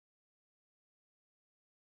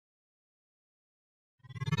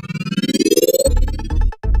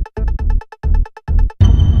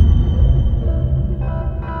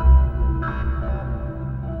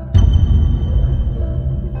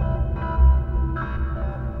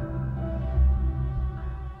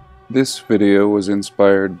This video was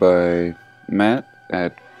inspired by Matt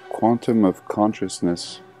at Quantum of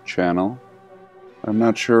Consciousness channel. I'm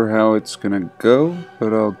not sure how it's gonna go,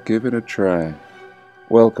 but I'll give it a try.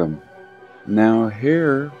 Welcome. Now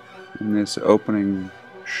here, in this opening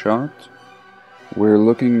shot, we're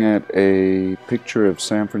looking at a picture of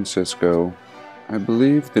San Francisco. I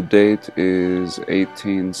believe the date is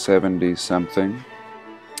 1870 something,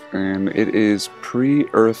 and it is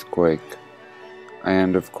pre-earthquake.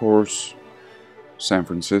 And of course, San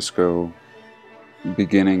Francisco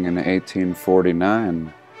beginning in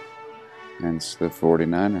 1849, hence the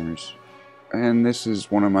 49ers. And this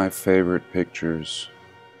is one of my favorite pictures,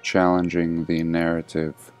 challenging the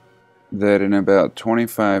narrative that in about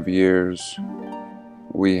 25 years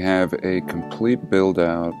we have a complete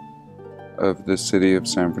build-out of the city of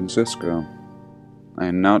San Francisco.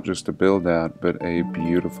 And not just a build-out, but a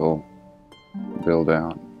beautiful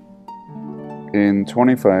build-out. In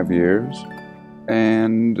 25 years,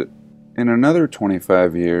 and in another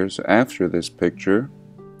 25 years after this picture,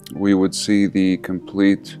 we would see the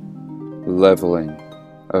complete leveling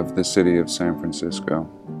of the city of San Francisco.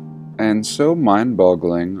 And so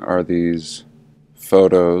mind-boggling are these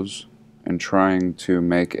photos and trying to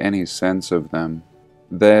make any sense of them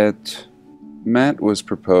that Matt was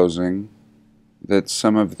proposing that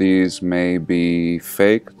some of these may be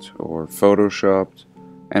faked or photoshopped,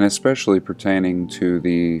 and especially pertaining to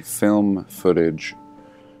the film footage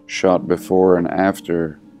shot before and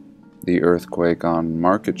after the earthquake on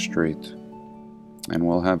Market Street. And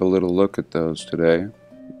we'll have a little look at those today.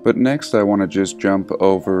 But next I want to just jump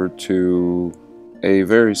over to a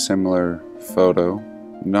very similar photo,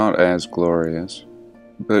 not as glorious,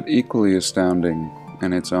 but equally astounding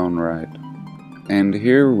in its own right. And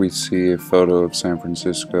here we see a photo of San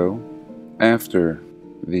Francisco after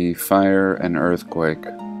the fire and earthquake.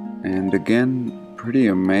 And again, pretty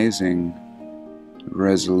amazing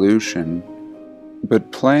resolution,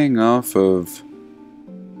 but playing off of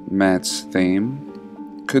Matt's theme,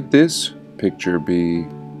 could this picture be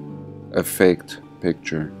a faked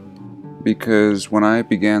picture? Because when I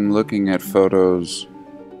began looking at photos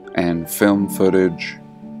and film footage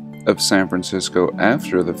of San Francisco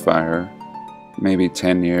after the fire, maybe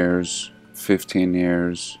 10 years, 15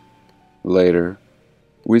 years later,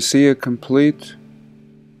 we see a complete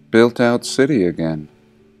built-out city again.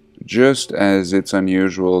 Just as it's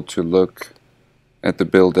unusual to look at the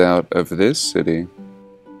build-out of this city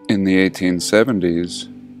in the 1870s,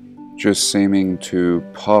 just seeming to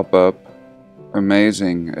pop up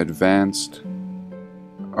amazing advanced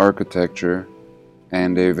architecture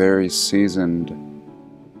and a very seasoned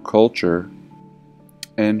culture,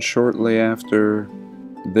 and shortly after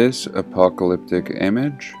this apocalyptic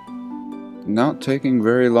image, not taking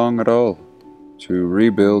very long at all to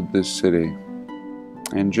rebuild this city.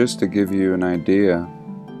 And just to give you an idea,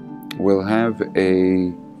 we'll have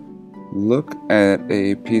a look at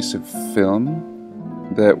a piece of film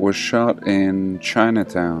that was shot in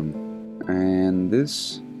Chinatown. And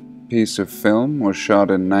this piece of film was shot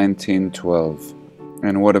in 1912.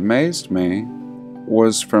 And what amazed me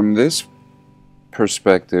was, from this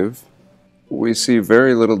perspective, we see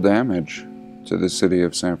very little damage to the city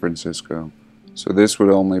of San Francisco. So this would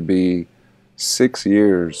only be 6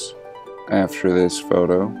 years after this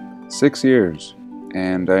photo. 6 years.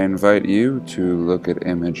 And I invite you to look at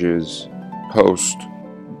images post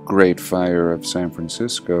Great Fire of San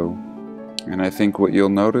Francisco, and I think what you'll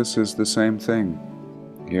notice is the same thing.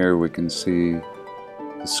 Here we can see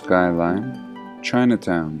the skyline.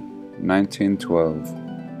 Chinatown, 1912.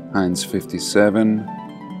 Heinz 57.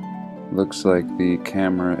 Looks like the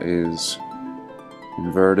camera is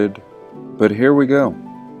inverted. But here we go.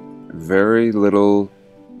 Very little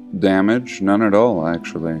damage, none at all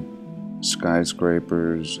actually.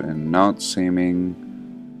 Skyscrapers, and not seeming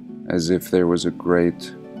as if there was a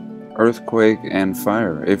great earthquake and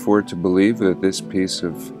fire, if we're to believe that this piece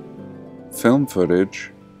of film footage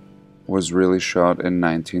was really shot in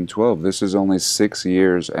 1912. This is only 6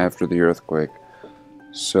 years after the earthquake.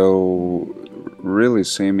 So really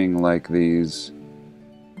seeming like these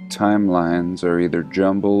timelines are either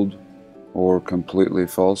jumbled or completely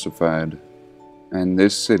falsified. And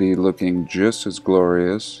this city looking just as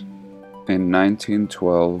glorious in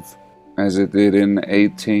 1912 as it did in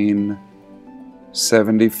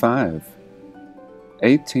 1875.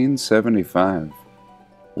 1875.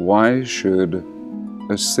 Why should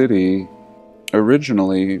a city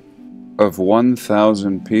originally of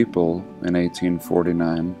 1,000 people in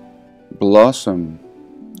 1849 blossom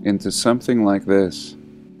into something like this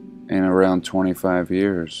in around 25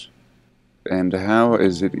 years? And how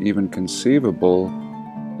is it even conceivable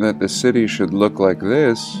that the city should look like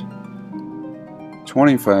this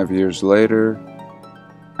 25 years later,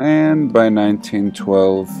 and by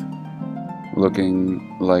 1912,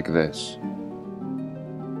 looking like this.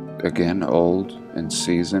 Again, old and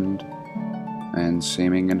seasoned and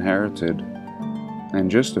seeming inherited, and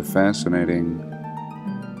just a fascinating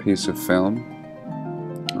piece of film.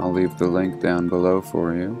 I'll leave the link down below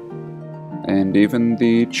for you. And even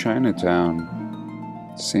the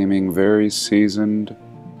Chinatown, seeming very seasoned,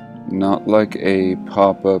 not like a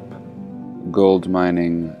pop-up gold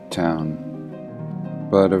mining town,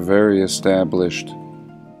 but a very established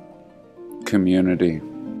community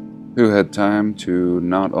who had time to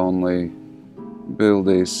not only build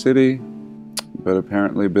a city, but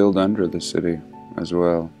apparently build under the city as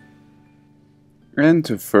well. And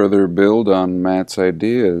to further build on Matt's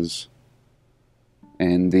ideas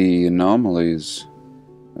and the anomalies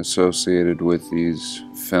associated with these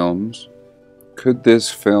films, could this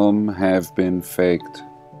film have been faked?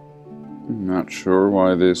 I'm not sure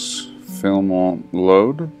why this film won't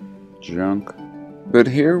load. Junk. But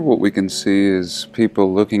here what we can see is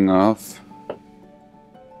people looking off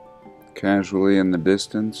casually in the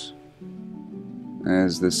distance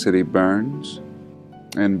as the city burns,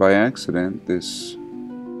 and by accident this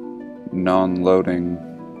non-loading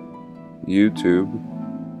YouTube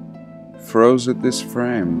froze at this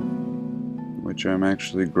frame, which I'm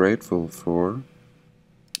actually grateful for.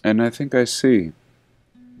 And I think I see.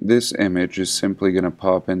 This image is simply going to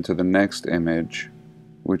pop into the next image,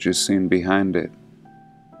 which is seen behind it.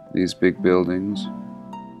 These big buildings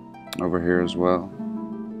over here as well.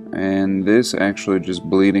 And this actually just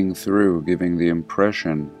bleeding through, giving the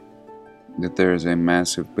impression that there is a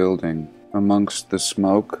massive building amongst the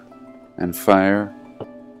smoke and fire,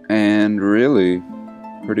 and really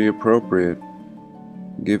pretty appropriate,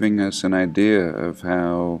 giving us an idea of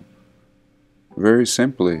how, very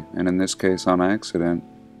simply, and in this case on accident,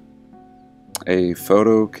 a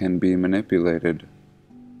photo can be manipulated.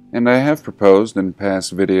 And I have proposed in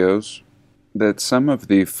past videos that some of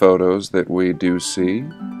the photos that we do see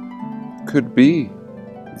could be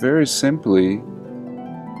very simply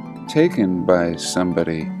taken by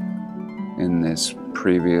somebody in this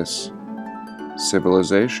previous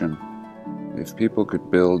civilization. If people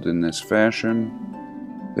could build in this fashion,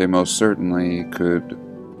 they most certainly could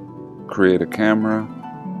create a camera,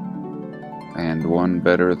 and one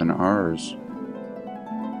better than ours,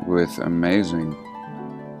 with amazing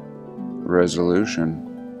resolution,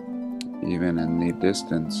 even in the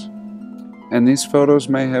distance. And these photos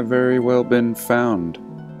may have very well been found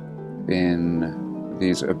in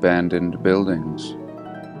these abandoned buildings,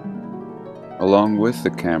 along with the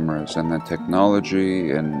cameras and the technology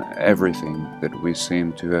and everything that we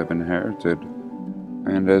seem to have inherited.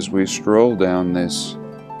 And as we stroll down this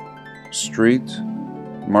street,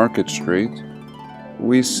 Market Street,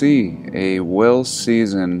 we see a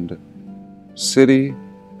well-seasoned city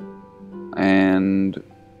and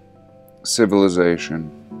civilization.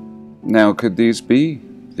 Now, could these be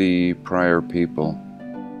the prior people?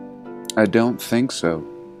 I don't think so.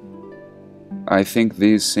 I think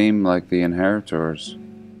these seem like the inheritors,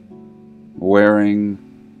 wearing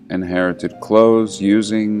inherited clothes,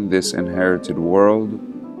 using this inherited world,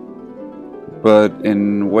 but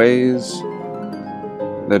in ways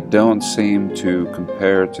that don't seem to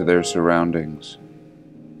compare to their surroundings,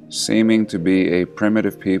 seeming to be a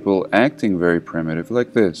primitive people, acting very primitive,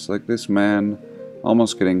 like this man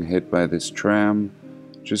almost getting hit by this tram,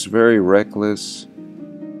 just very reckless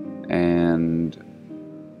and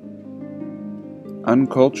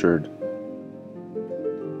uncultured,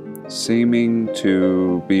 seeming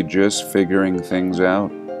to be just figuring things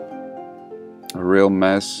out. A real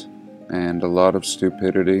mess and a lot of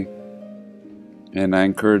stupidity. And I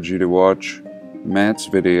encourage you to watch Matt's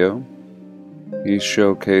video. He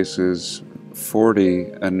showcases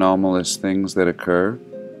 40 anomalous things that occur.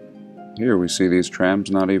 Here we see these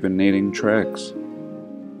trams not even needing tracks.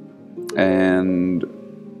 And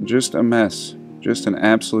just a mess. Just an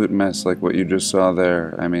absolute mess like what you just saw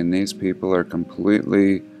there. I mean, these people are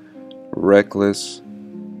completely reckless.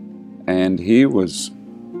 And he was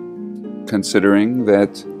considering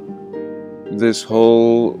that this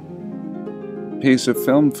whole piece of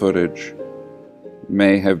film footage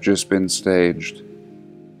may have just been staged.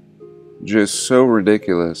 Just so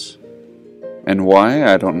ridiculous. And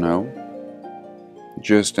why? I don't know.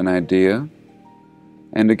 Just an idea.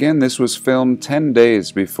 And again, this was filmed 10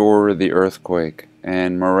 days before the earthquake,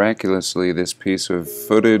 and miraculously this piece of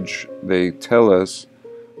footage, they tell us,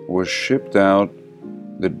 was shipped out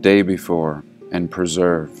the day before and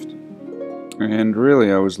preserved. And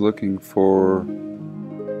really, I was looking for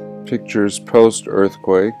pictures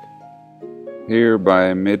post-earthquake. Here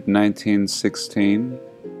by mid-1916,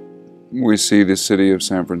 we see the city of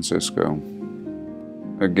San Francisco.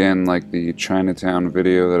 Again, like the Chinatown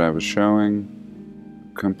video that I was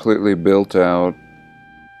showing, completely built out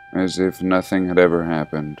as if nothing had ever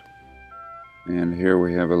happened. And here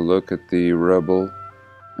we have a look at the rubble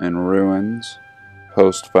and ruins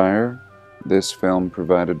post-fire. This film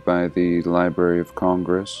provided by the Library of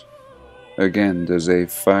Congress. Again, does a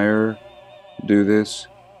fire do this?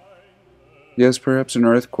 Yes, perhaps an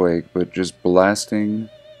earthquake, but just blasting.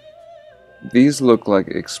 These look like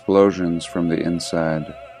explosions from the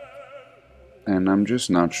inside, and I'm just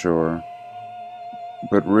not sure.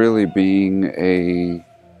 But really being a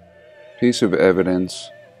piece of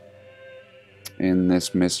evidence in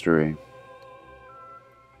this mystery.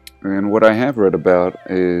 And what I have read about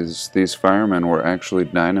is these firemen were actually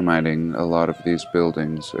dynamiting a lot of these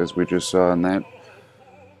buildings, as we just saw in that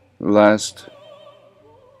last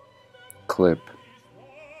clip.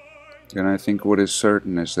 And I think what is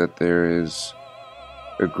certain is that there is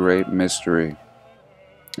a great mystery.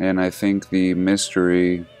 And I think the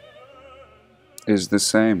mystery is the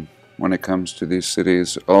same when it comes to these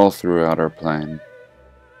cities all throughout our plane.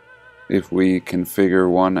 If we can figure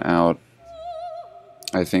one out,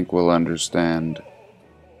 I think we'll understand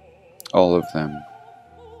all of them.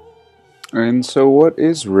 And so what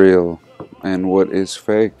is real and what is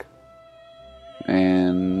fake?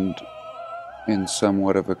 And in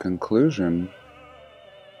somewhat of a conclusion,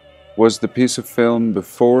 was the piece of film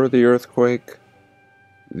before the earthquake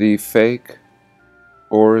the fake,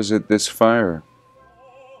 or is it this fire?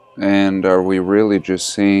 And are we really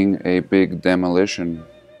just seeing a big demolition?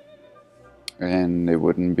 And it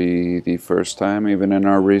wouldn't be the first time, even in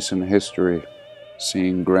our recent history,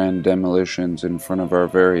 seeing grand demolitions in front of our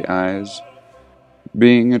very eyes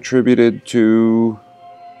being attributed to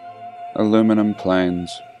aluminum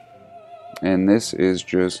planes. And this is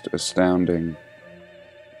just astounding.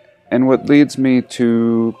 And what leads me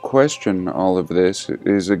to question all of this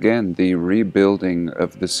is, again, the rebuilding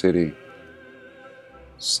of the city.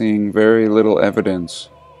 Seeing very little evidence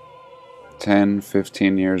 10,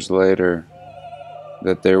 15 years later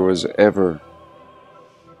that there was ever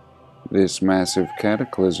this massive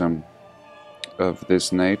cataclysm of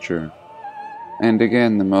this nature. And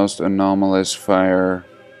again, the most anomalous fire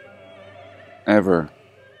ever.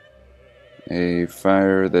 A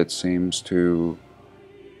fire that seems to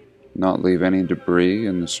not leave any debris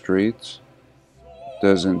in the streets,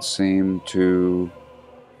 doesn't seem to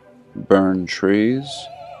burn trees,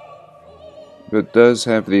 but does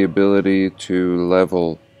have the ability to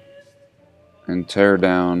level and tear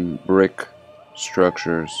down brick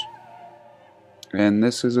structures. And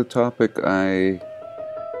this is a topic I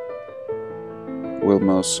will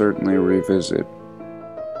most certainly revisit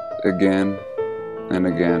again and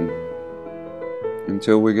again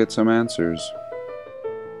until we get some answers.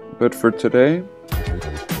 But for today,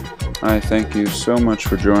 I thank you so much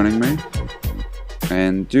for joining me,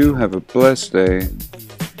 and do have a blessed day.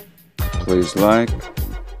 Please like,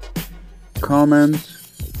 comment,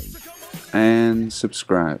 and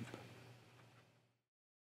subscribe.